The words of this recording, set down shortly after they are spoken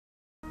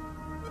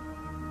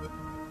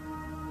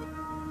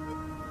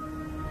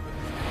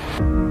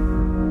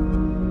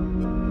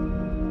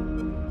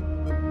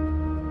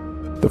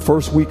The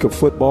first week of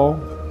football,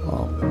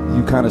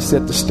 you kind of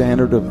set the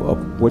standard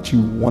of what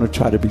you want to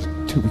try to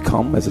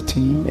become as a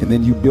team, and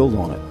then you build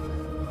on it.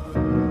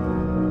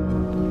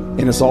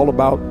 And it's all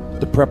about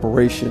the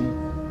preparation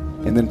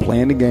and then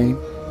playing the game.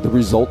 The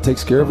result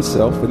takes care of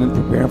itself, and then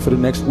preparing for the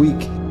next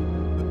week.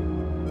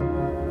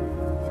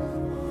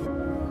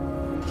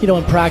 You know,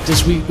 in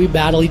practice, we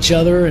battle each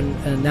other,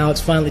 and now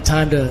it's finally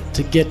time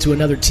to get to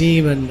another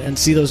team and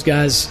see those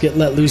guys get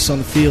let loose on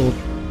the field.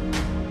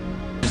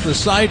 It's the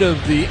site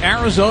of the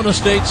Arizona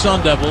State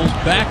Sun Devils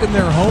back in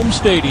their home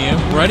stadium,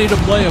 ready to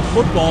play a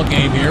football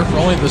game here for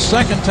only the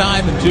second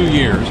time in 2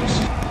 years.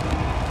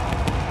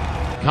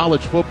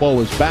 College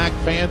football is back.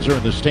 Fans are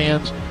in the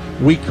stands.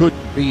 We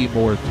couldn't be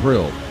more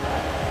thrilled.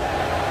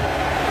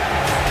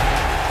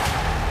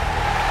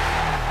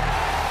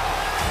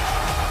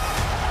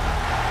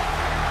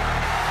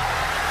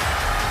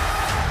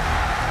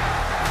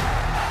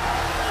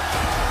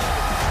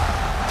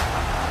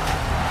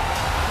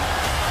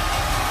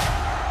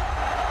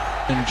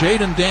 And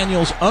Jaden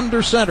Daniels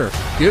under center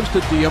gives to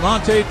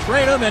Diamante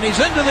Traynham, and he's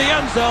into the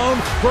end zone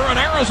for an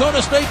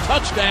Arizona State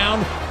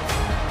touchdown.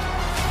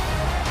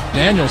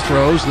 Daniels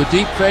throws the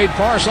deep fade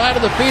far side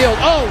of the field.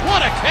 Oh,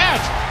 what a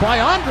catch by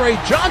Andre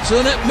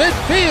Johnson at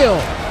midfield.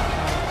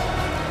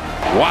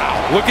 Wow,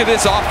 look at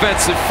this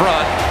offensive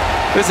front.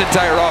 This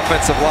entire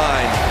offensive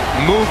line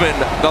moving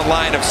the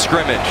line of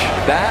scrimmage.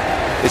 That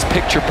is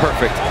picture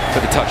perfect for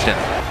the touchdown.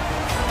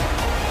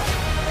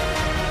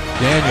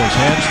 Daniels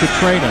hands to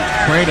Traynham.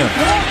 Traynham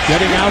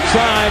getting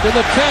outside to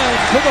the 10,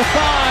 to the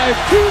 5,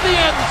 to the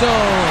end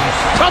zone.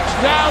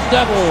 Touchdown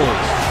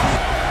Devils.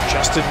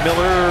 Justin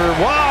Miller,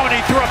 wow, and he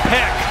threw a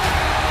pick.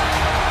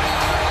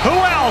 Who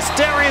else?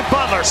 Darian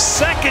Butler,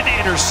 second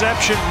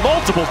interception,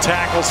 multiple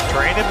tackles.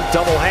 Traynham,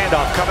 double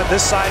handoff coming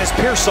this side is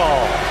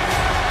Pearsall.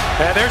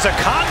 And there's a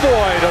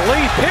convoy to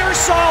lead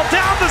Pearsall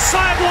down the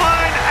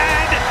sideline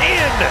and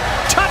in.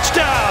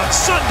 Touchdown,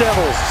 Sun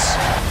Devils.